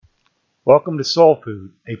Welcome to Soul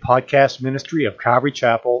Food, a podcast ministry of Calvary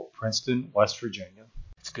Chapel, Princeton, West Virginia.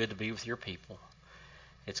 It's good to be with your people.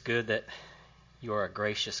 It's good that you are a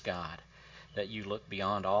gracious God, that you look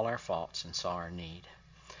beyond all our faults and saw our need.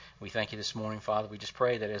 We thank you this morning, Father. We just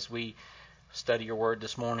pray that as we study your word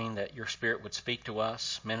this morning, that your Spirit would speak to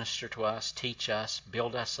us, minister to us, teach us,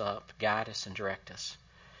 build us up, guide us, and direct us.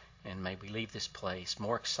 And may we leave this place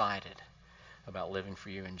more excited about living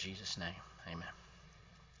for you in Jesus' name. Amen.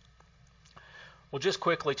 Well, just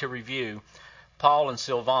quickly to review, Paul and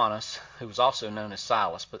Silvanus, who was also known as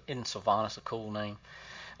Silas, but isn't Silvanus a cool name?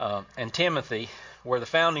 And Timothy were the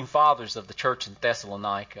founding fathers of the church in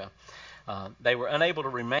Thessalonica. They were unable to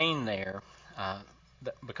remain there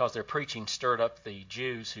because their preaching stirred up the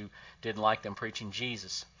Jews who didn't like them preaching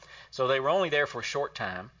Jesus. So they were only there for a short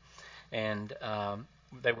time, and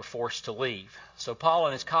they were forced to leave. So Paul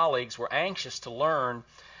and his colleagues were anxious to learn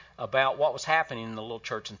about what was happening in the little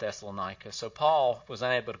church in Thessalonica. So Paul was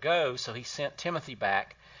unable to go, so he sent Timothy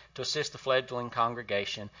back to assist the fledgling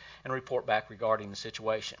congregation and report back regarding the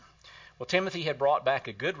situation. Well, Timothy had brought back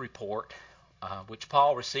a good report, which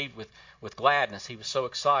Paul received with gladness. He was so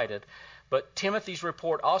excited. But Timothy's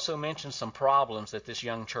report also mentioned some problems that this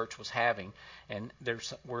young church was having, and there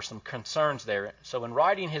were some concerns there. So in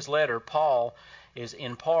writing his letter, Paul is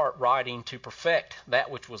in part writing to perfect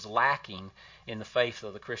that which was lacking in the faith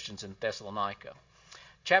of the Christians in Thessalonica.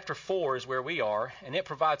 Chapter 4 is where we are, and it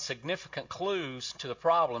provides significant clues to the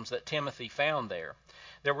problems that Timothy found there.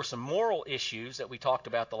 There were some moral issues that we talked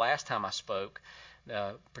about the last time I spoke,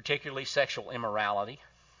 particularly sexual immorality.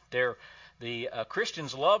 The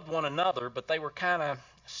Christians loved one another, but they were kind of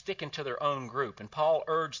sticking to their own group, and Paul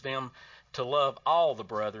urged them to love all the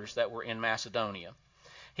brothers that were in Macedonia.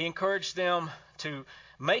 He encouraged them to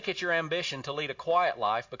make it your ambition to lead a quiet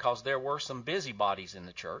life because there were some busybodies in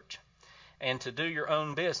the church, and to do your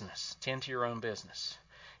own business, tend to your own business.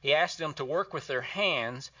 He asked them to work with their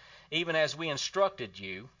hands, even as we instructed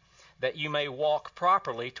you, that you may walk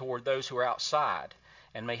properly toward those who are outside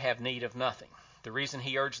and may have need of nothing. The reason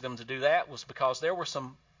he urged them to do that was because there were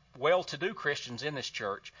some well-to-do Christians in this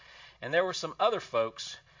church, and there were some other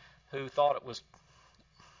folks who thought it was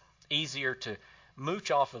easier to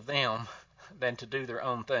mooch off of them than to do their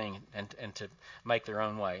own thing and to make their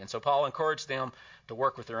own way. And so Paul encouraged them to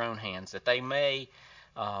work with their own hands, that they may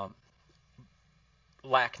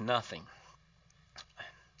lack nothing.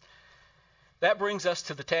 That brings us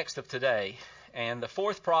to the text of today, and the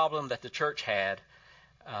fourth problem that the church had,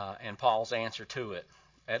 and Paul's answer to it.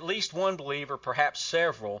 At least one believer, perhaps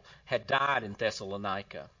several, had died in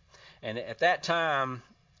Thessalonica. And at that time,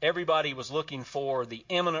 everybody was looking for the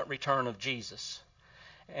imminent return of Jesus.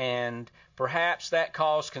 And perhaps that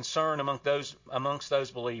caused concern amongst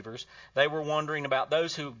those believers. They were wondering about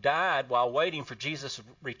those who died while waiting for Jesus'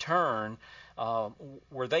 return.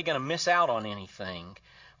 Were they going to miss out on anything?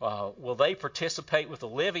 Will they participate with the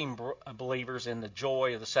living believers in the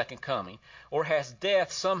joy of the second coming? Or has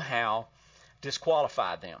death somehow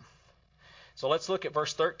disqualified them? So let's look at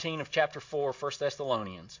verse 13 of chapter 4, 1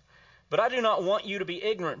 Thessalonians. But I do not want you to be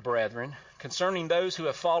ignorant, brethren, concerning those who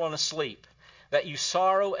have fallen asleep, that you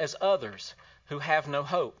sorrow as others who have no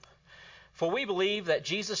hope. For we believe that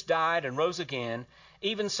Jesus died and rose again,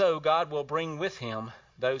 even so God will bring with him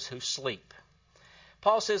those who sleep.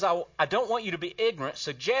 Paul says, I don't want you to be ignorant,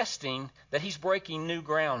 suggesting that he's breaking new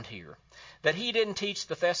ground here, that he didn't teach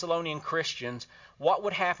the Thessalonian Christians what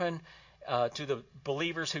would happen to the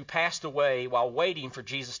believers who passed away while waiting for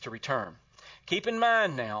Jesus to return. Keep in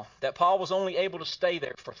mind now that Paul was only able to stay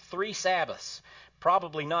there for 3 Sabbaths,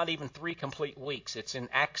 probably not even 3 complete weeks. It's in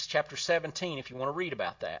Acts chapter 17 if you want to read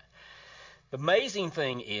about that. The amazing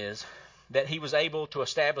thing is that he was able to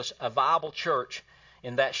establish a viable church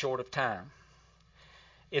in that short of time.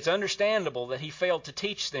 It's understandable that he failed to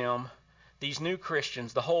teach them, these new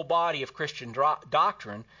Christians, the whole body of Christian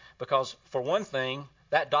doctrine, because for one thing,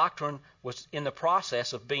 that doctrine was in the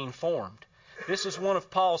process of being formed. This is one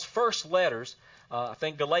of Paul's first letters. I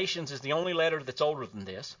think Galatians is the only letter that's older than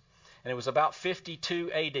this. And it was about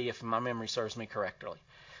 52 AD, if my memory serves me correctly.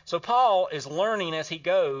 So Paul is learning as he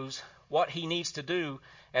goes what he needs to do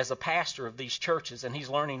as a pastor of these churches, and he's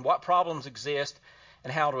learning what problems exist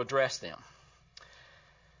and how to address them.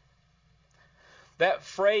 That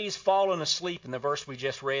phrase, fallen asleep, in the verse we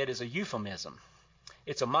just read is a euphemism.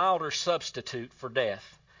 It's a milder substitute for death.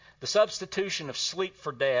 The substitution of sleep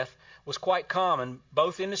for death was quite common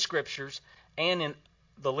both in the Scriptures and in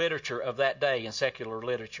the literature of that day, in secular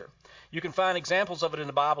literature. You can find examples of it in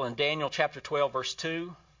the Bible in Daniel chapter 12, verse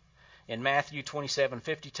 2, in Matthew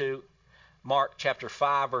 27:52, Mark chapter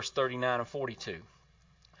 5, verse 39 and 42.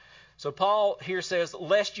 So Paul here says,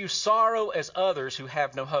 lest you sorrow as others who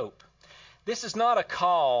have no hope. This is not a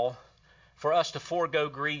call for us to forego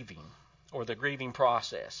grieving or the grieving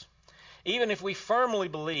process. Even if we firmly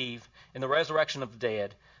believe in the resurrection of the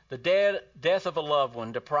death of a loved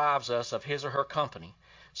one deprives us of his or her company.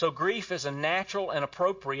 So grief is a natural and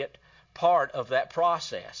appropriate part of that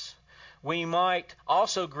process. We might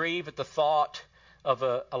also grieve at the thought of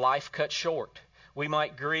a life cut short. We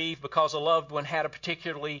might grieve because a loved one had a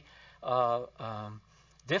particularly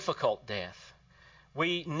difficult death.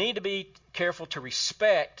 We need to be careful to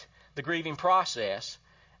respect the grieving process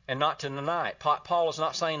and not to deny it. Paul is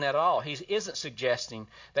not saying that at all. He isn't suggesting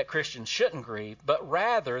that Christians shouldn't grieve, but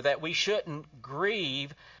rather that we shouldn't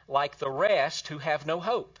grieve like the rest who have no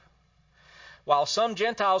hope. While some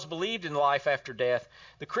Gentiles believed in life after death,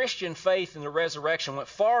 the Christian faith in the resurrection went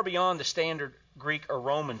far beyond the standard Greek or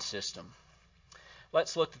Roman system.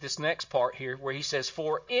 Let's look at this next part here where he says,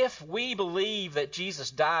 for if we believe that Jesus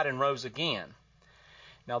died and rose again.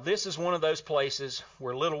 Now this is one of those places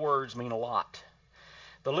where little words mean a lot.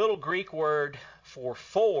 The little Greek word for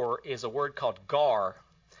is a word called gar,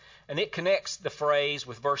 and it connects the phrase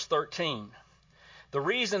with verse 13. The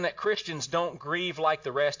reason that Christians don't grieve like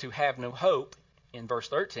the rest who have no hope, in verse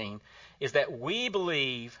 13, is that we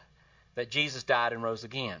believe that Jesus died and rose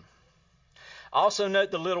again. Also note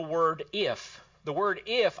the little word if. The word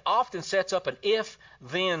if often sets up an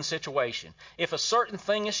if-then situation. If a certain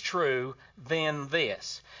thing is true, then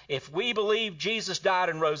this. If we believe Jesus died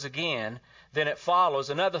and rose again, then it follows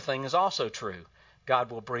another thing is also true. God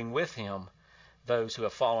will bring with him those who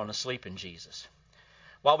have fallen asleep in Jesus.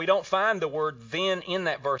 While we don't find the word then in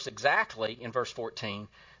that verse exactly in verse 14,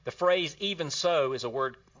 the phrase even so is a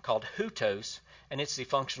word called hutos, and it's the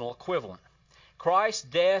functional equivalent. Christ's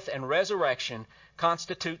death and resurrection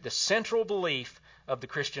constitute the central belief of the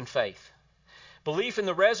Christian faith. Belief in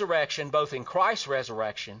the resurrection, both in Christ's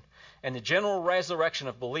resurrection and the general resurrection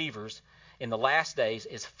of believers in the last days,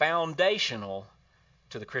 is foundational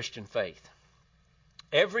to the Christian faith.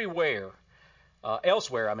 Elsewhere,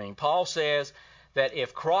 Paul says that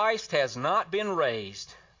if Christ has not been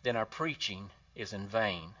raised, then our preaching is in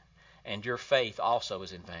vain, and your faith also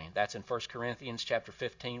is in vain. That's in 1 Corinthians chapter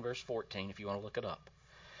 15, verse 14, if you want to look it up.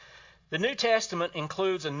 The New Testament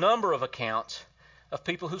includes a number of accounts of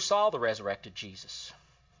people who saw the resurrected Jesus.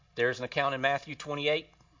 There's an account in Matthew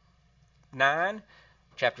 28:9,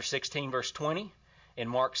 chapter 16, verse 20, in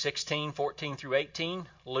Mark 16:14 through 18,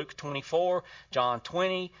 Luke 24, John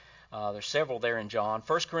 20. There's several there in John.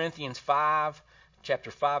 1 Corinthians 5,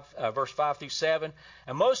 chapter 5, verse 5 through 7.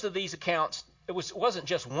 And most of these accounts, it wasn't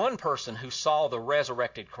just one person who saw the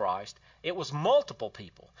resurrected Christ. It was multiple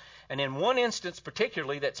people. And in one instance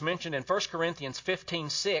particularly that's mentioned in 1 Corinthians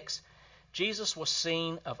 15:6, Jesus was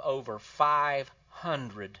seen of over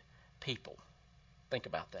 500 people. Think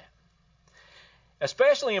about that.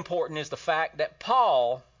 Especially important is the fact that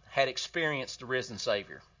Paul had experienced the risen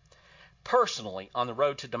Savior personally on the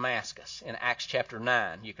road to Damascus in Acts chapter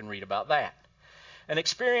 9. You can read about that. An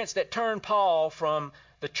experience that turned Paul from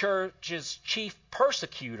the church's chief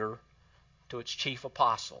persecutor to its chief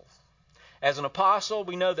apostle. As an apostle,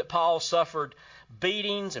 we know that Paul suffered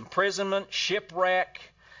beatings, imprisonment, shipwreck,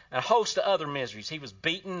 and a host of other miseries. He was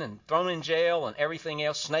beaten and thrown in jail and everything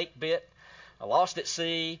else, snake bit, lost at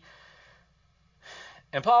sea.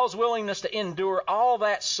 And Paul's willingness to endure all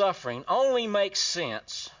that suffering only makes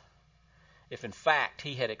sense if in fact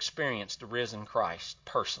he had experienced the risen Christ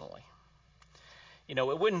personally.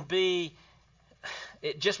 It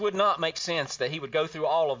just would not make sense that he would go through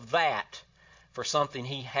all of that for something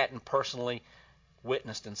he hadn't personally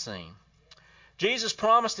witnessed and seen. Jesus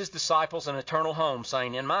promised his disciples an eternal home,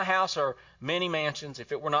 saying, "In my house are many mansions.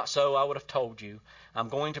 If it were not so, I would have told you. I'm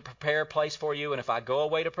going to prepare a place for you, and if I go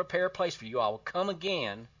away to prepare a place for you, I will come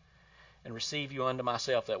again and receive you unto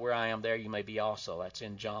myself, that where I am, there you may be also." That's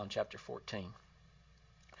in John chapter 14.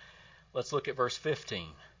 Let's look at verse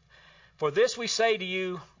 15. "For this we say to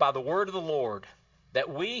you by the word of the Lord, that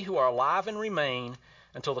we who are alive and remain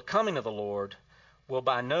until the coming of the Lord will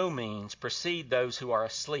by no means precede those who are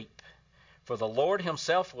asleep. For the Lord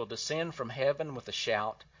himself will descend from heaven with a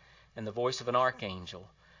shout, and the voice of an archangel,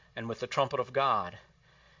 and with the trumpet of God.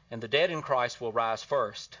 And the dead in Christ will rise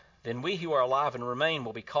first. Then we who are alive and remain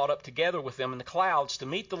will be caught up together with them in the clouds to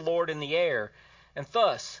meet the Lord in the air, and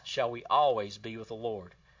thus shall we always be with the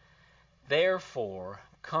Lord. Therefore,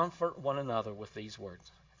 comfort one another with these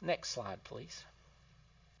words." Next slide, please.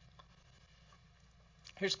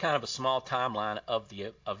 Here's kind of a small timeline of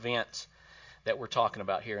the events that we're talking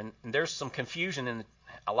about here. And there's some confusion, and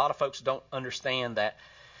a lot of folks don't understand that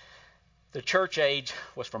The church age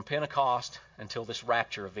was from Pentecost until this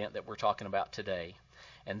rapture event that we're talking about today.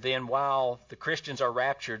 And then while the Christians are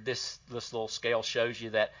raptured, this little scale shows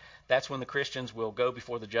you that that's when the Christians will go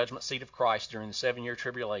before the judgment seat of Christ during the 7-year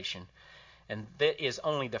tribulation. And that is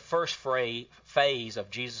only the first phase of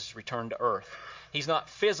Jesus' return to earth. He's not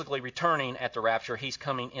physically returning at the rapture. He's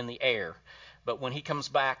coming in the air. But when he comes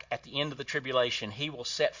back at the end of the tribulation, he will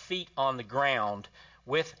set feet on the ground.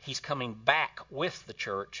 He's coming back with the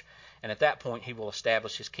church. And at that point, he will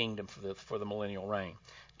establish his kingdom for the millennial reign.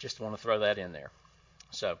 Just want to throw that in there.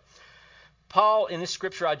 So, Paul, in this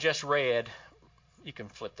scripture I just read, you can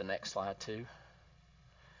flip the next slide too.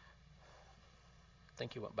 I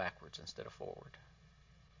think you went backwards instead of forward.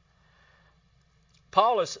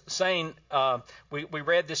 Paul is saying, we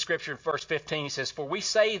read this scripture in verse 15. He says, "For we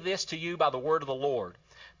say this to you by the word of the Lord."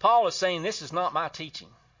 Paul is saying, this is not my teaching.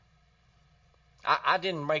 I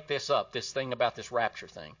didn't make this up, this thing about this rapture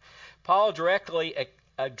thing. Paul directly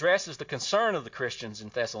addresses the concern of the Christians in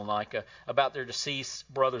Thessalonica about their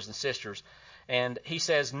deceased brothers and sisters. And he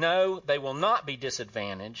says, no, they will not be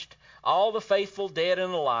disadvantaged. All the faithful, dead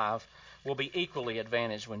and alive, will be equally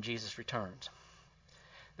advantaged when Jesus returns.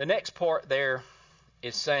 The next part there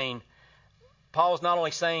is saying, Paul is not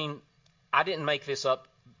only saying, I didn't make this up,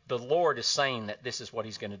 the Lord is saying that this is what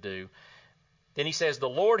he's going to do. Then he says, the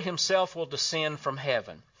Lord himself will descend from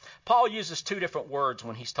heaven. Paul uses two different words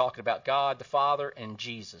when he's talking about God, the Father, and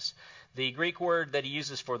Jesus. The Greek word that he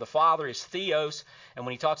uses for the Father is theos, and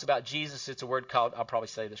when he talks about Jesus, it's a word called, I'll probably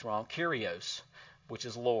say this wrong, kyrios, which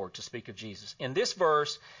is Lord, to speak of Jesus. In this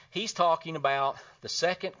verse, he's talking about the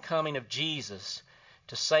second coming of Jesus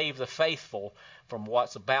to save the faithful from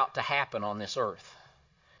what's about to happen on this earth.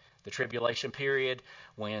 The tribulation period,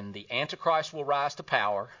 when the Antichrist will rise to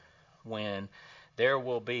power, when there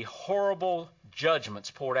will be horrible judgments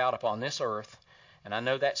poured out upon this earth. And I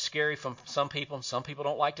know that's scary from some people, and some people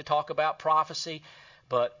don't like to talk about prophecy,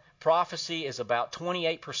 but prophecy is about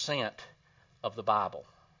 28% of the Bible.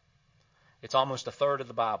 It's almost a third of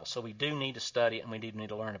the Bible, so we do need to study it and we do need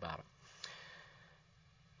to learn about it.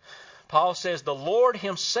 Paul says the Lord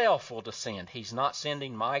himself will descend. He's not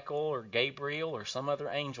sending Michael or Gabriel or some other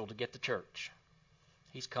angel to get the church.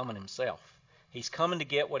 He's coming himself. He's coming to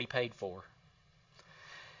get what he paid for.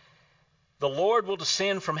 The Lord will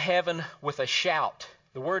descend from heaven with a shout.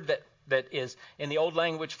 The word that is in the old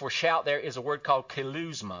language for shout there is a word called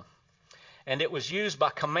kelusma. And it was used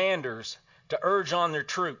by commanders to urge on their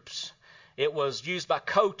troops. It was used by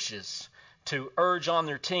coaches to urge on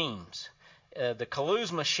their teams. The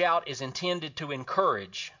kelusma shout is intended to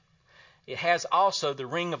encourage. It has also the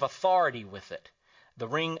ring of authority with it.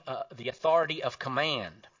 The authority of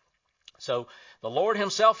command. So the Lord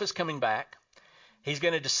himself is coming back. He's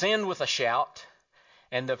going to descend with a shout.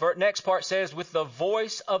 And the next part says, with the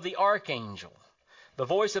voice of the archangel. The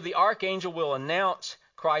voice of the archangel will announce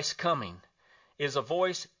Christ's coming. It is a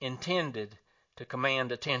voice intended to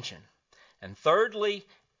command attention. And thirdly,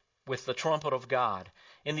 with the trumpet of God.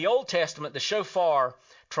 In the Old Testament, the shofar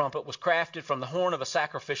trumpet was crafted from the horn of a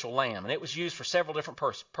sacrificial lamb. And it was used for several different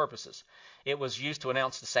purposes. It was used to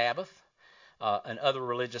announce the Sabbath. And other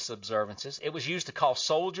religious observances. It was used to call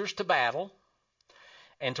soldiers to battle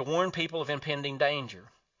and to warn people of impending danger.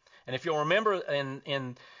 And if you'll remember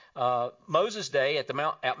in Moses' day at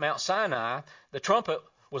Mount Sinai, the trumpet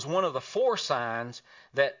was one of the 4 signs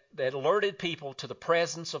that alerted people to the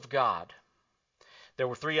presence of God. There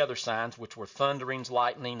were 3 other signs, which were thunderings,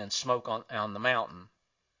 lightning, and smoke on the mountain.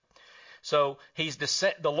 So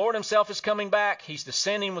the Lord himself is coming back. He's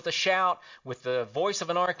descending with a shout, with the voice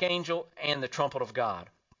of an archangel, and the trumpet of God.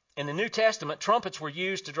 In the New Testament, trumpets were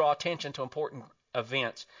used to draw attention to important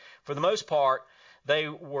events. For the most part, they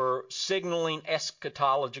were signaling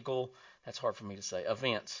eschatological, that's hard for me to say,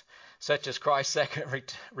 events, such as Christ's second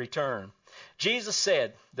return. Jesus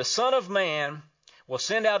said, the Son of Man will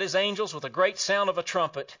send out his angels with a great sound of a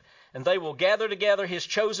trumpet, and they will gather together his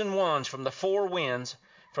chosen ones from the 4 winds,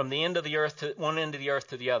 from the end of the earth to one end of the earth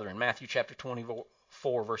to the other, in Matthew chapter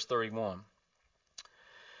 24, verse 31.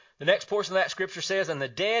 The next portion of that scripture says, and the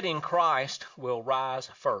dead in Christ will rise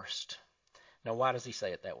first. Now, why does he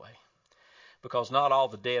say it that way? Because not all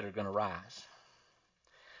the dead are going to rise,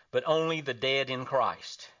 but only the dead in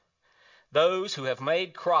Christ. Those who have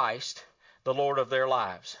made Christ the Lord of their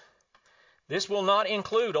lives. This will not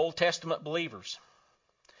include Old Testament believers,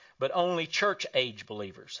 but only church-age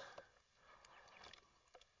believers.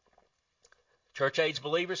 Church-age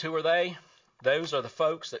believers, who are they? Those are the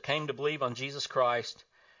folks that came to believe on Jesus Christ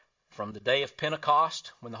from the day of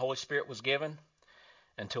Pentecost, when the Holy Spirit was given,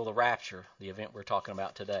 until the rapture, the event we're talking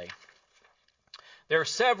about today. There are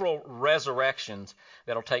several resurrections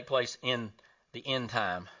that will take place in the end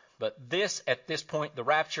time. But at this point, the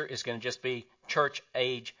rapture is going to just be church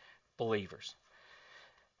age believers.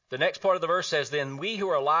 The next part of the verse says, "Then we who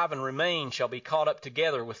are alive and remain shall be caught up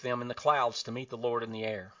together with them in the clouds to meet the Lord in the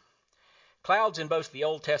air." Clouds in both the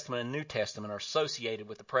Old Testament and New Testament are associated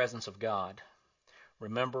with the presence of God.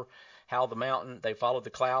 Remember how the mountain, they followed the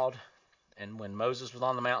cloud, and when Moses was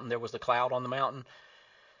on the mountain, there was the cloud on the mountain.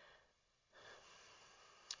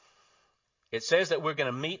 It says that we're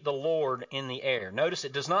going to meet the Lord in the air. Notice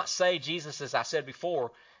it does not say Jesus, as I said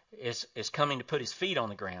before, is coming to put his feet on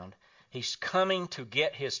the ground. He's coming to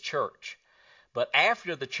get his church. But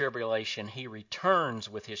after the tribulation, he returns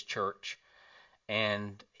with his church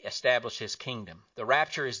and establishes his kingdom. The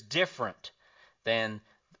rapture is different than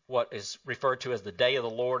what is referred to as the day of the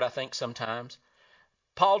Lord, I think, sometimes.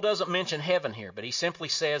 Paul doesn't mention heaven here, but he simply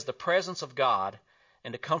says the presence of God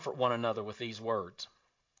and to comfort one another with these words.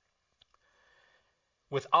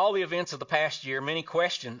 With all the events of the past year, many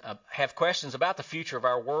have questions about the future of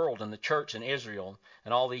our world and the church in Israel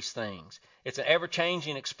and all these things. It's an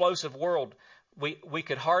ever-changing, explosive world. We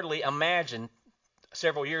could hardly imagine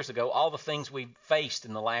several years ago all the things we've faced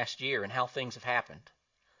in the last year and how things have happened.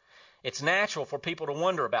 It's natural for people to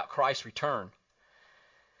wonder about Christ's return,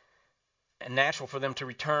 and natural for them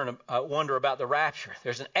to wonder about the rapture.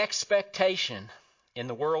 There's an expectation in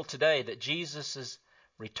the world today that Jesus'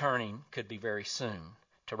 returning could be very soon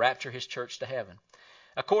to rapture his church to heaven.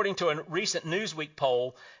 According to a recent Newsweek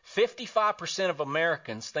poll, 55% of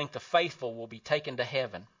Americans think the faithful will be taken to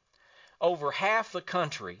heaven. Over half the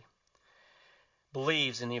country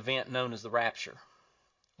believes in the event known as the rapture.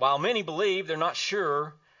 While many believe, they're not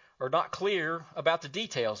sure or not clear about the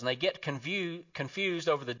details, and they get confused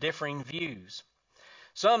over the differing views.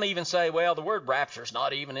 Some even say, well, the word rapture is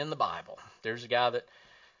not even in the Bible. There's a guy that,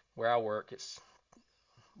 where I work,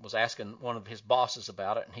 was asking one of his bosses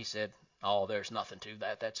about it, and he said, oh, there's nothing to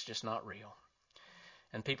that. That's just not real.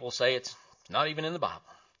 And people say it's not even in the Bible.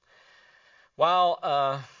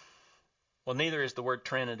 Well, neither is the word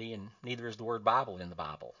Trinity, and neither is the word Bible in the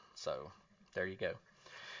Bible. So there you go.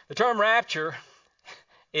 The term rapture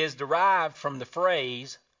is derived from the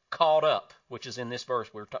phrase caught up, which is in this verse,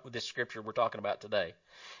 this scripture we're talking about today.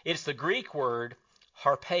 It's the Greek word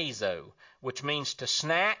harpazo, which means to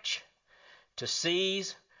snatch, to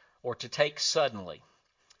seize, or to take suddenly.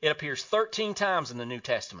 It appears 13 times in the New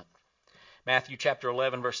Testament. Matthew chapter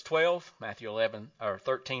 11, verse 12, Matthew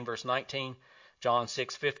 13, verse 19, John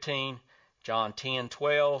 6:15, John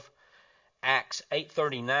 10:12, Acts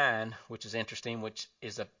 8:39, which is interesting, which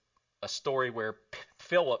is a story where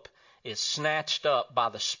Philip is snatched up by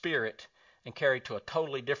the Spirit and carried to a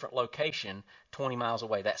totally different location 20 miles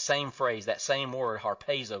away. That same phrase, that same word,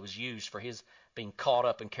 harpazo, is used for his being caught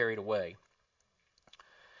up and carried away.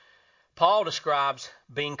 Paul describes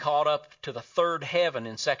being caught up to the third heaven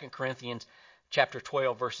in 2 Corinthians chapter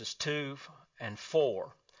 12, verses 2 and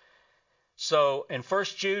 4. So in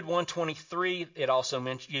 1 Jude 1:23, it also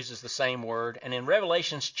uses the same word. And in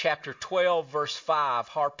Revelations chapter 12, verse 5,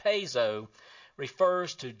 harpazo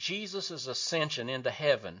refers to Jesus' ascension into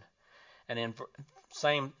heaven. And in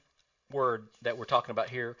same word that we're talking about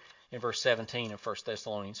here in verse 17 of 1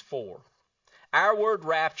 Thessalonians 4. Our word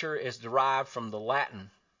rapture is derived from the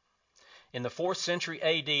Latin. In the 4th century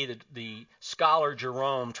A.D., the scholar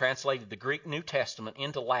Jerome translated the Greek New Testament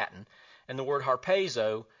into Latin, and the word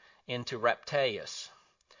harpazo into rapteus.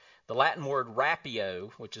 The Latin word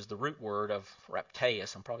rapio, which is the root word of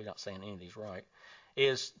rapteus, I'm probably not saying any of these right,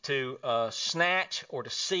 is to snatch or to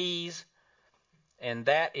seize, and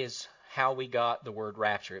that is how we got the word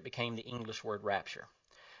rapture. It became the English word rapture.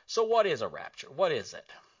 So what is a rapture? What is it?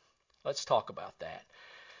 Let's talk about that.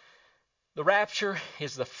 The rapture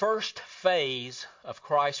is the first phase of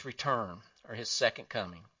Christ's return, or his second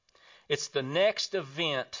coming. It's the next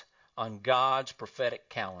event on God's prophetic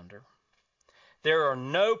calendar. There are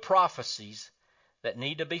no prophecies that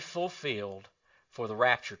need to be fulfilled for the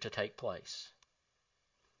rapture to take place.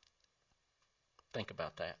 Think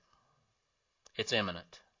about that. It's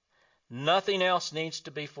imminent. Nothing else needs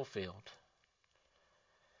to be fulfilled.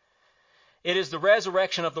 It is the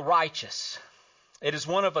resurrection of the righteous. It is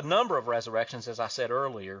one of a number of resurrections, as I said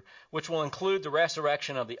earlier, which will include the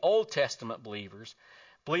resurrection of the Old Testament believers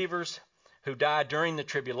who died during the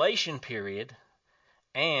tribulation period,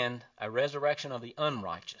 and a resurrection of the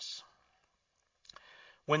unrighteous.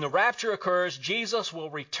 When the rapture occurs, Jesus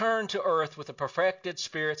will return to earth with the perfected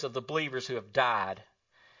spirits of the believers who have died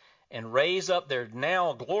and raise up their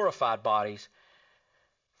now glorified bodies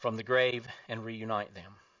from the grave and reunite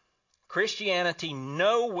them. Christianity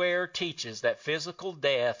nowhere teaches that physical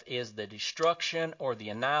death is the destruction or the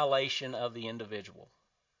annihilation of the individual,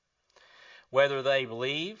 whether they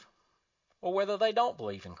believe or whether they don't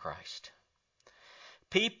believe in Christ.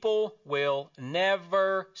 People will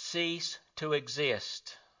never cease to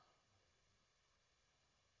exist.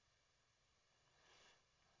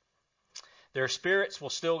 Their spirits will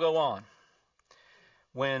still go on.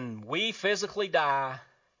 When we physically die,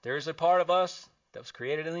 there's a part of us that was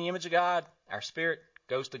created in the image of God. Our spirit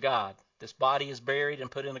goes to God. This body is buried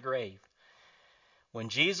and put in the grave. When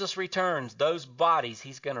Jesus returns, those bodies,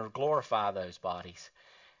 He's going to glorify those bodies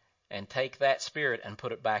and take that spirit and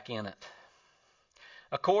put it back in it.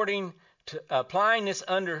 According to applying this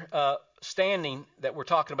understanding that we're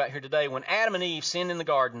talking about here today, when Adam and Eve sinned in the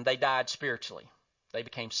garden, they died spiritually. They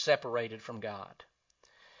became separated from God.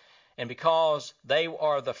 And because they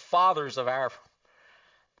are the fathers of our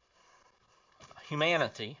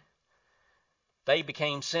humanity, they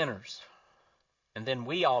became sinners. And then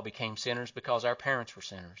we all became sinners because our parents were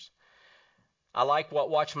sinners. I like what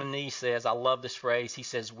Watchman Nee says. I love this phrase. He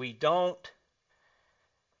says, we don't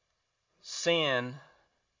sin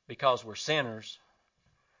because we're sinners.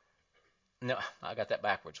 No, I got that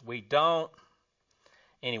backwards. We don't.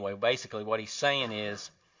 Anyway, basically what he's saying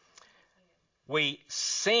is, we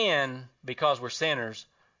sin because we're sinners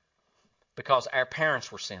because our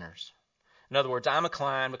parents were sinners. In other words, I'm a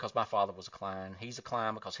Klein because my father was a Klein. He's a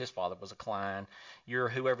Klein because his father was a Klein. You're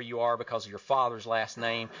whoever you are because of your father's last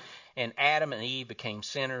name. And Adam and Eve became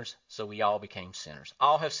sinners, so we all became sinners.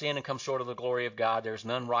 All have sinned and come short of the glory of God. There is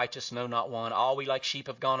none righteous, no, not one. All we like sheep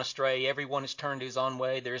have gone astray. Everyone has turned his own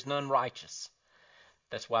way. There is none righteous.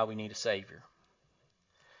 That's why we need a Savior.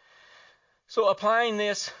 So applying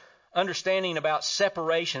this understanding about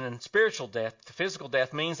separation and spiritual death to physical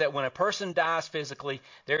death means that when a person dies physically,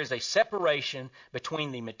 there is a separation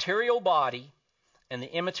between the material body and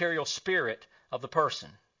the immaterial spirit of the person.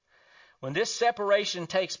 When this separation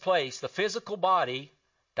takes place, the physical body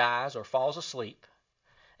dies or falls asleep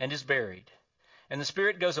and is buried. And the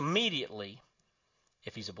spirit goes immediately,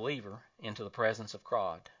 if he's a believer, into the presence of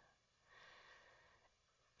God.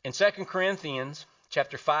 In 2 Corinthians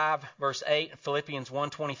chapter 5, verse 8, and Philippians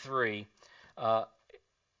 1:23,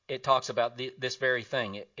 it talks about this very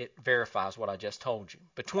thing. It verifies what I just told you.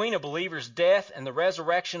 Between a believer's death and the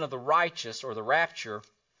resurrection of the righteous, or the rapture,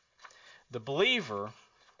 the believer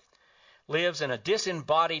lives in a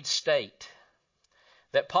disembodied state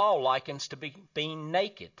that Paul likens to being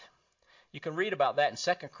naked. You can read about that in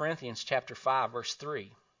 2 Corinthians chapter 5, verse 3.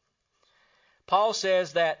 Paul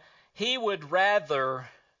says that he would rather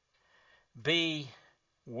be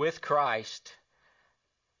with Christ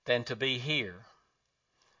than to be here.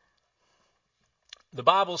 The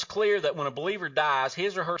Bible's clear that when a believer dies,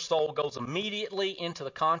 his or her soul goes immediately into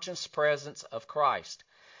the conscious presence of Christ.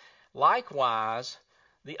 Likewise,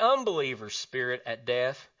 the unbeliever's spirit at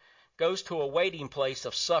death goes to a waiting place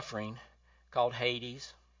of suffering called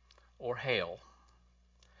Hades or hell.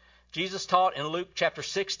 Jesus taught in Luke chapter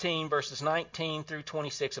 16, verses 19 through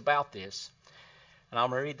 26 about this. And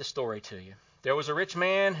I'm going to read the story to you. There was a rich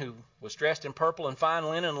man who was dressed in purple and fine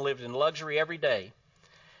linen and lived in luxury every day.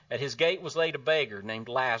 At his gate was laid a beggar named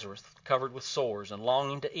Lazarus, covered with sores and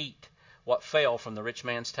longing to eat what fell from the rich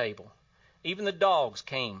man's table. Even the dogs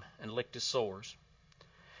came and licked his sores.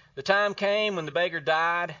 The time came when the beggar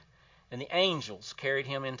died, and the angels carried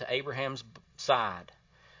him into Abraham's side.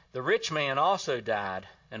 The rich man also died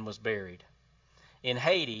and was buried. In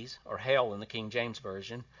Hades, or hell in the King James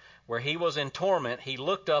Version, where he was in torment, he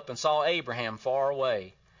looked up and saw Abraham far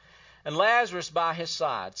away, and Lazarus by his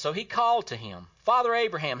side. So he called to him, Father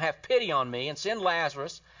Abraham, have pity on me, and send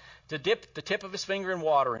Lazarus to dip the tip of his finger in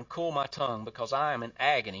water and cool my tongue, because I am in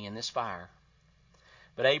agony in this fire.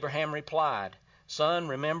 But Abraham replied, Son,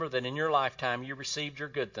 remember that in your lifetime you received your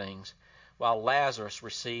good things, while Lazarus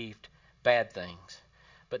received bad things.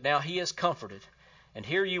 But now he is comforted, and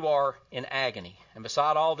here you are in agony. And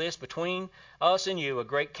beside all this, between us and you, a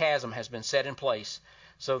great chasm has been set in place,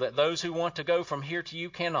 so that those who want to go from here to you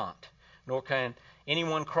cannot, nor can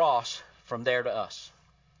anyone cross from there to us.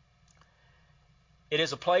 It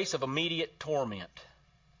is a place of immediate torment,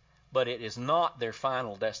 but it is not their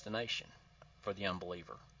final destination for the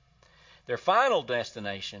unbeliever. Their final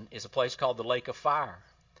destination is a place called the lake of fire.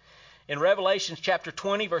 In Revelation chapter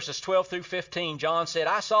 20, verses 12 through 15, John said,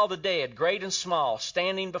 I saw the dead, great and small,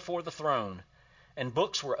 standing before the throne, and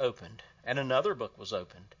books were opened, and another book was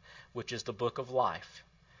opened, which is the book of life.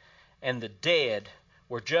 And the dead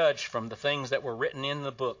were judged from the things that were written in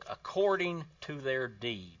the book according to their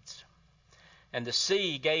deeds. And the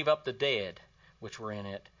sea gave up the dead which were in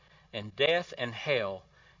it, and death and hell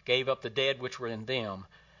gave up the dead which were in them,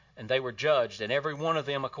 and they were judged, and every one of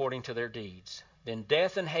them according to their deeds. Then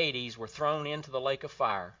death and Hades were thrown into the lake of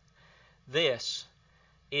fire. This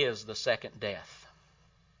is the second death,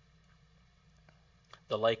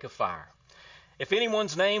 the lake of fire. If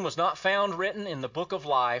anyone's name was not found written in the book of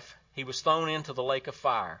life, he was thrown into the lake of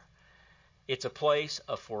fire. It's a place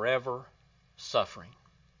of forever suffering.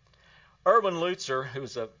 Erwin Lutzer,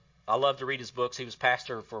 I love to read his books. He was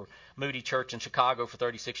pastor for Moody Church in Chicago for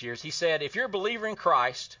 36 years. He said, if you're a believer in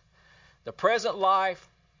Christ, the present life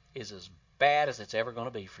is as bad as it's ever going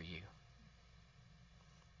to be for you.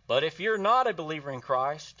 But if you're not a believer in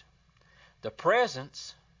Christ, the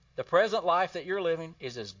present life that you're living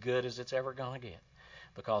is as good as it's ever going to get.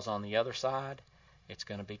 Because on the other side, it's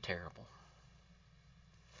going to be terrible.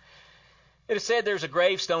 It is said there's a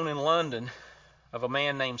gravestone in London of a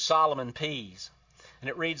man named Solomon Pease. And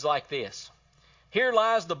it reads like this. Here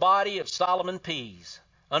lies the body of Solomon Pease,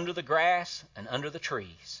 under the grass and under the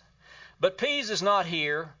trees. But Pease is not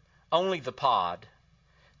here, only the pod.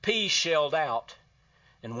 Pease shelled out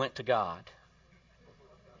and went to God.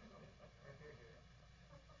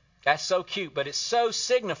 That's so cute, but it so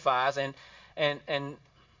signifies and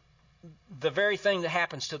the very thing that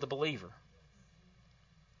happens to the believer.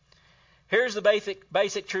 Here's the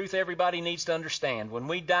basic truth everybody needs to understand. When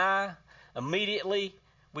we die,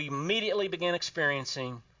 we immediately begin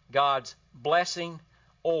experiencing God's blessing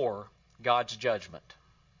or God's judgment.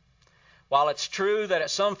 While it's true that at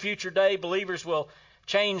some future day believers will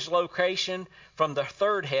change location from the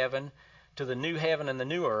third heaven to the new heaven and the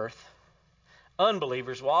new earth,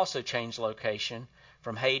 unbelievers will also change location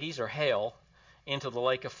from Hades or hell into the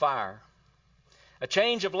lake of fire. A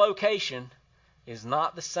change of location is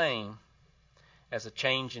not the same as a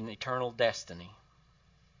change in eternal destiny.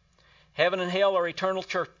 Heaven and hell are eternal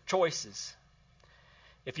choices.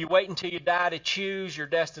 If you wait until you die to choose your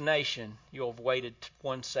destination, you'll have waited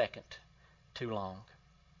 1 second too long.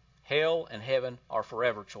 Hell and heaven are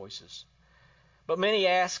forever choices. But many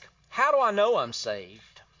ask, how do I know I'm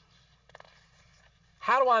saved?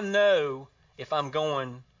 How do I know if I'm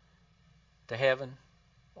going to heaven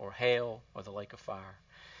or hell or the lake of fire?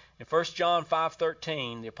 In 1 John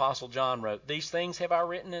 5:13, the Apostle John wrote, these things have I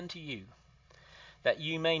written unto you, that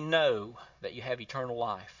you may know that you have eternal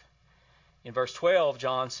life. In verse 12,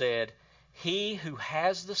 John said, he who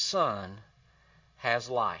has the Son has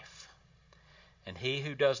life, and he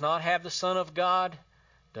who does not have the Son of God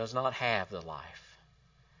does not have the life.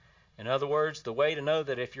 In other words, the way to know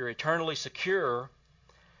that if you're eternally secure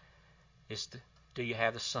is do you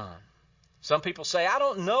have the Son? Some people say, I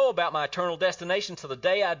don't know about my eternal destination till the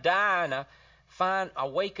day I die and I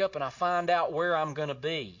wake up and I find out where I'm going to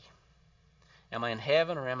be. Am I in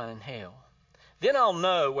heaven or am I in hell? Then I'll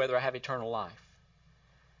know whether I have eternal life.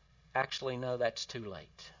 Actually, no, that's too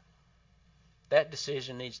late. That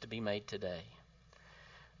decision needs to be made today.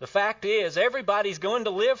 The fact is, everybody's going to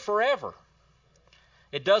live forever.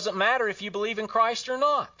 It doesn't matter if you believe in Christ or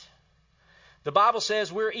not. The Bible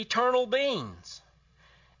says we're eternal beings.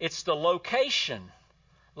 It's the location.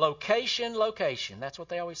 Location. That's what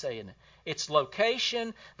they always say, isn't it? It's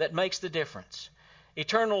location that makes the difference.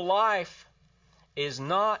 Eternal life is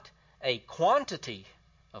not a quantity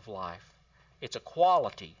of life. It's a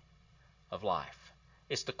quality of life.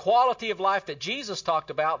 It's the quality of life that Jesus talked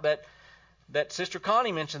about that Sister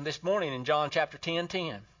Connie mentioned this morning in John chapter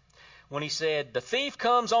 10:10. When he said, the thief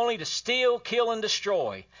comes only to steal, kill, and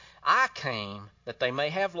destroy. I came that they may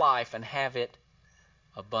have life and have it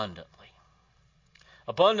abundantly.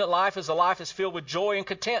 Abundant life is a life that's filled with joy and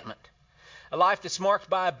contentment. A life that's marked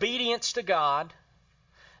by obedience to God.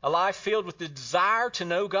 A life filled with the desire to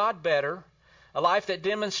know God better. A life that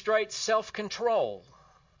demonstrates self-control.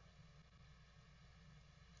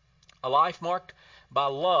 A life marked by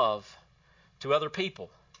love to other people.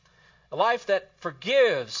 A life that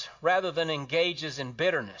forgives rather than engages in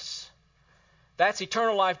bitterness. That's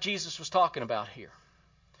eternal life Jesus was talking about here.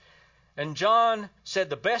 And John said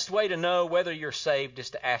the best way to know whether you're saved is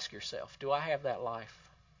to ask yourself, do I have that life?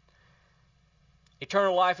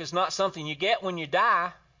 Eternal life is not something you get when you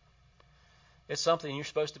die. It's something you're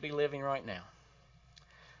supposed to be living right now.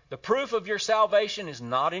 The proof of your salvation is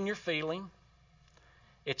not in your feeling.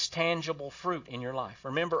 It's tangible fruit in your life.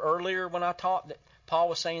 Remember earlier when I taught that Paul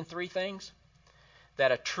was saying 3 things?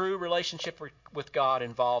 That a true relationship with God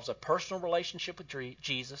involves a personal relationship with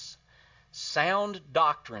Jesus, sound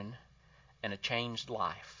doctrine, and a changed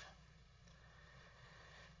life.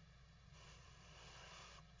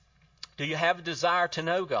 Do you have a desire to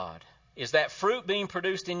know God? Is that fruit being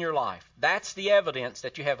produced in your life? That's the evidence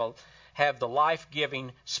that you have the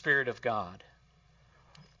life-giving Spirit of God.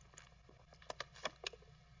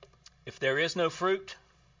 If there is no fruit,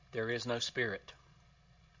 there is no Spirit.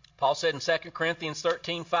 Paul said in 2 Corinthians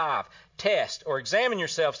 13:5, test or examine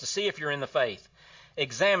yourselves to see if you're in the faith.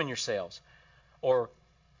 Examine yourselves. Or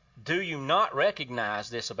do you not recognize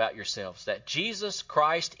this about yourselves, that Jesus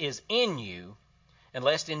Christ is in you,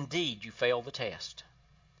 unless indeed you fail the test?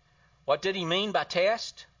 What did he mean by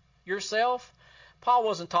test yourself? Paul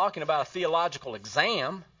wasn't talking about a theological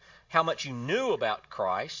exam, how much you knew about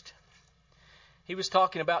Christ. He was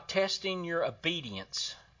talking about testing your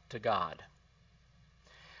obedience to God.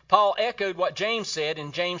 Paul echoed what James said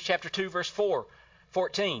in James chapter 2, verse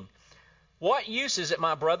 14. What use is it,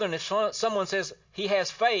 my brethren, if someone says he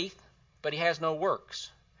has faith, but he has no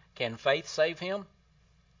works? Can faith save him?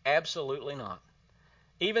 Absolutely not.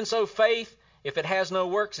 Even so, faith, if it has no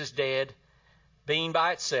works, is dead, being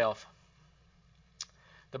by itself.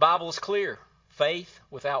 The Bible is clear. Faith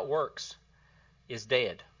without works is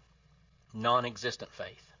dead. Non-existent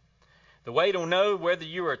faith. The way to know whether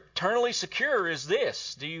you are eternally secure is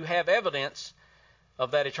this. Do you have evidence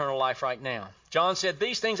of that eternal life right now? John said,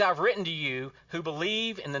 these things I've written to you who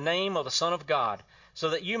believe in the name of the Son of God,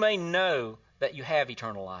 so that you may know that you have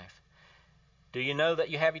eternal life. Do you know that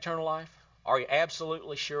you have eternal life? Are you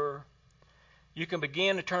absolutely sure? You can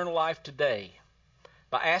begin eternal life today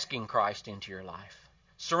by asking Christ into your life,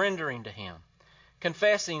 surrendering to Him,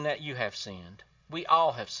 confessing that you have sinned. We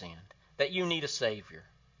all have sinned, that you need a Savior.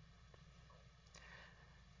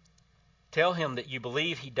 Tell Him that you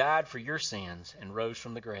believe He died for your sins and rose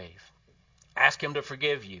from the grave. Ask Him to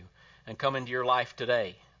forgive you and come into your life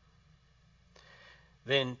today.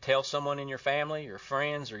 Then tell someone in your family, your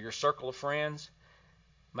friends, or your circle of friends.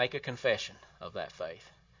 Make a confession of that faith.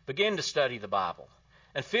 Begin to study the Bible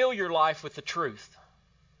and fill your life with the truth.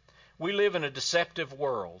 We live in a deceptive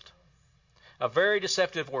world, a very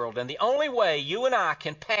deceptive world, and the only way you and I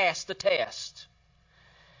can pass the test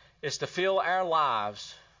is to fill our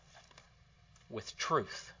lives with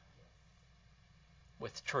truth.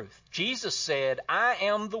 With truth. Jesus said, I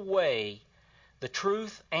am the way, the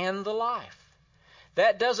truth, and the life.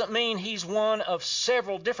 That doesn't mean He's one of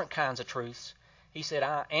several different kinds of truths. He said,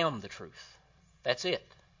 I am the truth. That's it.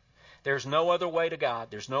 There's no other way to God.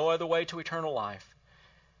 There's no other way to eternal life.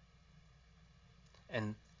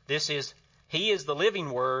 And He is the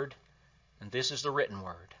living Word, and this is the written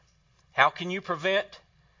Word. How can you prevent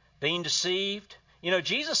being deceived? You know,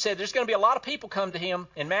 Jesus said there's going to be a lot of people come to Him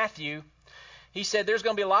in Matthew. He said there's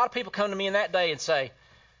going to be a lot of people come to me in that day and say,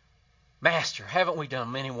 Master, haven't we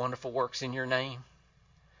done many wonderful works in your name?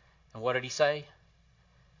 And what did He say?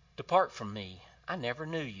 Depart from me. I never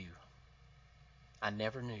knew you. I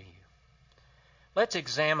never knew you. Let's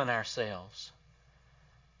examine ourselves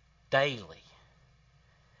daily.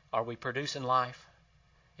 Are we producing life?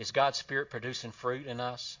 Is God's Spirit producing fruit in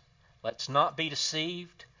us? Let's not be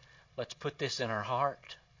deceived. Let's put this in our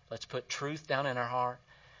heart. Let's put truth down in our heart.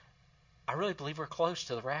 I really believe we're close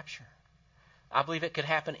to the rapture. I believe it could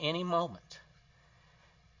happen any moment.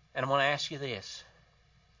 And I want to ask you this.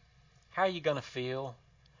 How are you going to feel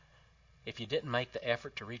if you didn't make the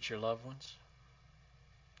effort to reach your loved ones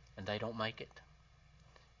and they don't make it?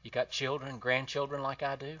 You got children, grandchildren like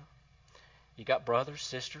I do. You got brothers,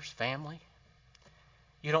 sisters, family.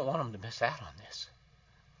 You don't want them to miss out on this.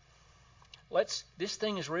 This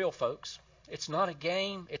thing is real, folks. It's not a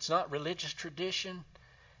game. It's not religious tradition.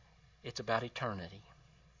 It's about eternity.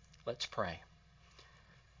 Let's pray.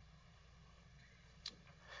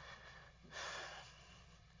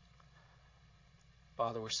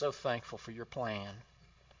 Father, we're so thankful for your plan.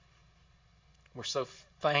 We're so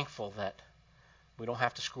thankful that we don't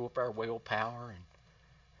have to screw up our willpower and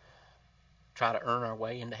try to earn our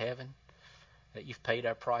way into heaven, that you've paid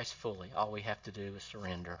our price fully. All we have to do is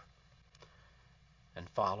surrender and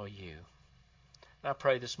follow you. And I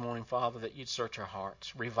pray this morning, Father, that you'd search our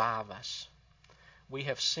hearts, revive us. We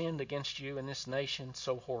have sinned against you in this nation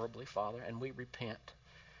so horribly, Father, and we repent.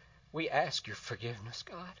 We ask your forgiveness,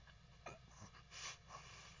 God,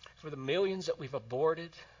 for the millions that we've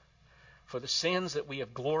aborted, for the sins that we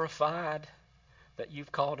have glorified, that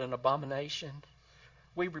you've called an abomination.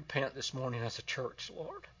 We repent this morning as a church,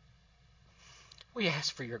 Lord. We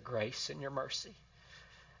ask for your grace and your mercy.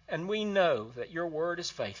 And we know that your word is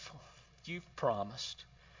faithful. You've promised,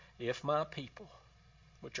 if my people,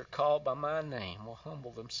 which are called by my name, will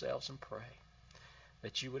humble themselves and pray,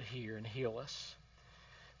 that you would hear and heal us.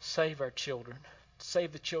 Save our children.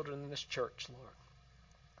 Save the children in this church, Lord.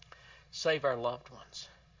 Save our loved ones.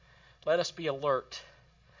 Let us be alert.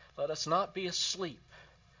 Let us not be asleep,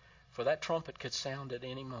 for that trumpet could sound at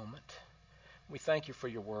any moment. We thank you for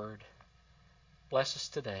your word. Bless us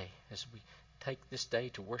today as we take this day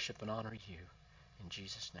to worship and honor you. In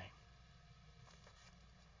Jesus' name.